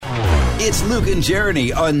It's Luke and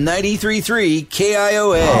Jeriney on 93.3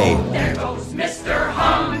 KIOA. Oh, there goes Mr.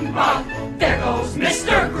 Humbug. There goes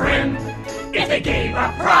Mr. Grimm. If they gave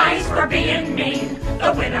a prize for being mean,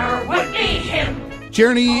 the winner would be him.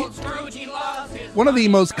 Jeriney, one of the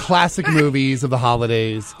most classic movies of the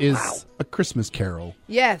holidays is A Christmas Carol.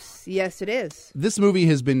 Yes, it is. This movie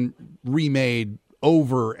has been remade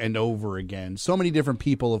over and over again. So many different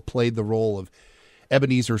people have played the role of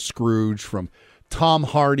Ebenezer Scrooge, from Tom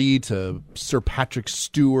Hardy to Sir Patrick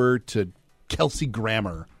Stewart to Kelsey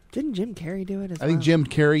Grammer. Didn't Jim Carrey do it as well? I think Jim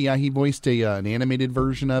Carrey, he voiced an animated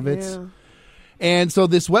version of it. Yeah. And so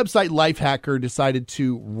this website Lifehacker decided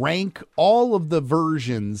to rank all of the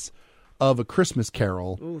versions of A Christmas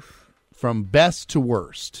Carol from best to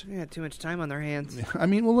worst. They had too much time on their hands. I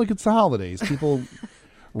mean, well, look, it's the holidays. People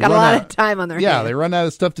got a lot of time on their hands. Yeah, they run out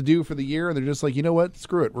of stuff to do for the year, and they're just like, you know what?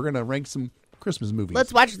 Screw it. We're going to rank some Christmas movies.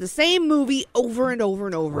 Let's watch the same movie over and over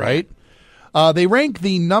and over. Right? They rank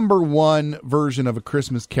the number one version of A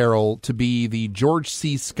Christmas Carol to be the George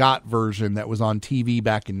C. Scott version that was on TV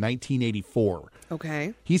back in 1984.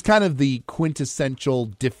 Okay. He's kind of the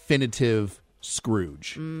quintessential, definitive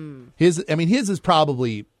Scrooge. His is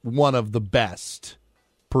probably one of the best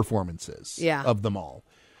performances of them all.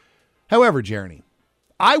 However, Jeriney,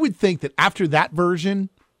 I would think that after that version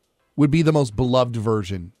would be the most beloved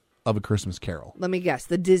version of A Christmas Carol. Let me guess,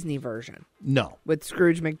 the Disney version. No. With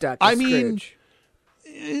Scrooge McDuck. I mean,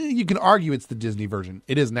 you can argue it's the Disney version.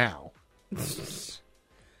 It is now.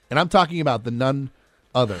 And I'm talking about the none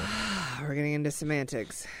other. We're getting into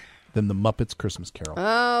semantics. Than the Muppets Christmas Carol.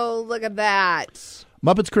 Oh, look at that.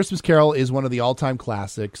 Muppets Christmas Carol is one of the all-time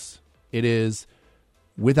classics. It is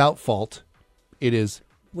without fault. It is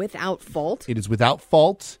without fault? It is without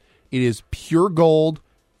fault. It is pure gold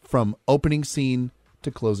from opening scene to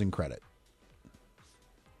closing credit.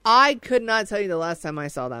 I could not tell you the last time I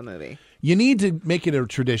saw that movie. You need to make it a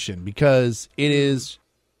tradition because it is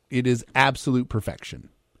absolute perfection.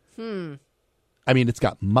 I mean, it's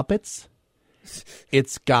got Muppets.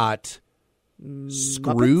 It's got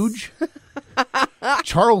Scrooge.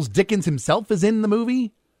 Charles Dickens himself is in the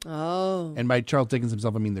movie. Oh. And by Charles Dickens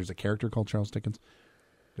himself, I mean there's a character called Charles Dickens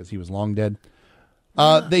because he was long dead.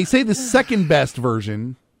 They say the second best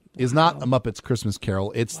version is not A Muppets Christmas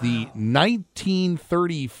Carol. It's the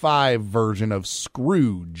 1935 version of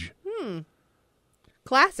Scrooge.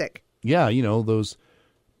 Classic. Yeah, you know, those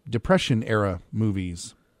Depression-era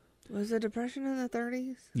movies. Was the Depression in the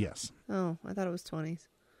 30s? Yes. Oh, I thought it was 20s.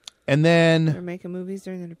 And then... They're making movies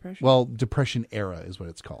during the Depression? Well, Depression-era is what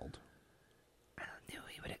it's called. I knew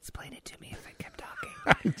he would explain it to me if I kept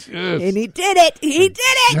talking. And he did it! He did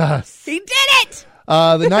it! Yes. He did it!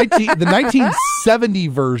 The 1970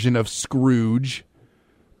 version of Scrooge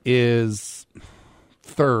is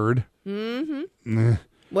third. Mm-hmm.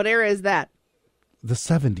 What era is that? The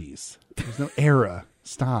 70s. There's no era.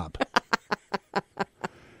 Stop.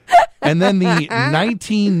 And then the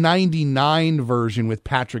 1999 version with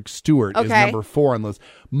Patrick Stewart is number 4 on the list.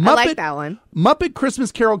 I like that one. Muppet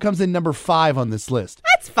Christmas Carol comes in number 5 on this list.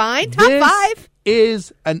 That's fine. Top 5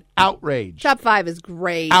 is an outrage. Top 5 is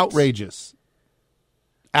great. Outrageous.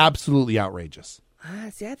 Absolutely outrageous.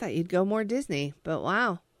 See, I thought you'd go more Disney, but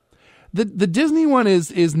wow. The Disney one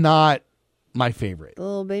is not my favorite. The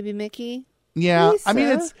little baby Mickey. Yeah, Lisa, I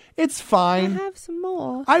mean it's fine. I have some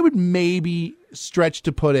more. I would maybe stretch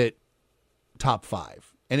to put it top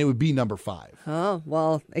 5, and it would be number 5. Oh,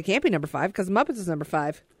 well, it can't be number 5 because Muppets is number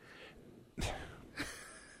 5.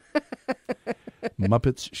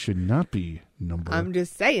 Muppets should not be number 5. I'm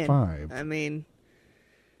just saying. I mean,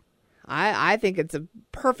 I think it's a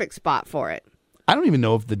perfect spot for it. I don't even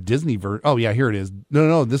know if the Disney version... Oh, yeah, here it is.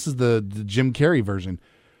 No, this is the Jim Carrey version.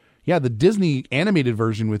 Yeah, the Disney animated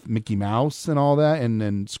version with Mickey Mouse and all that, and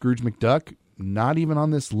then Scrooge McDuck, not even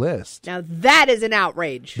on this list. Now that is an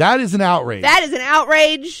outrage. That is an outrage. That is an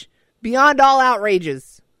outrage beyond all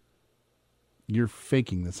outrages. You're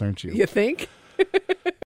faking this, aren't you? You think?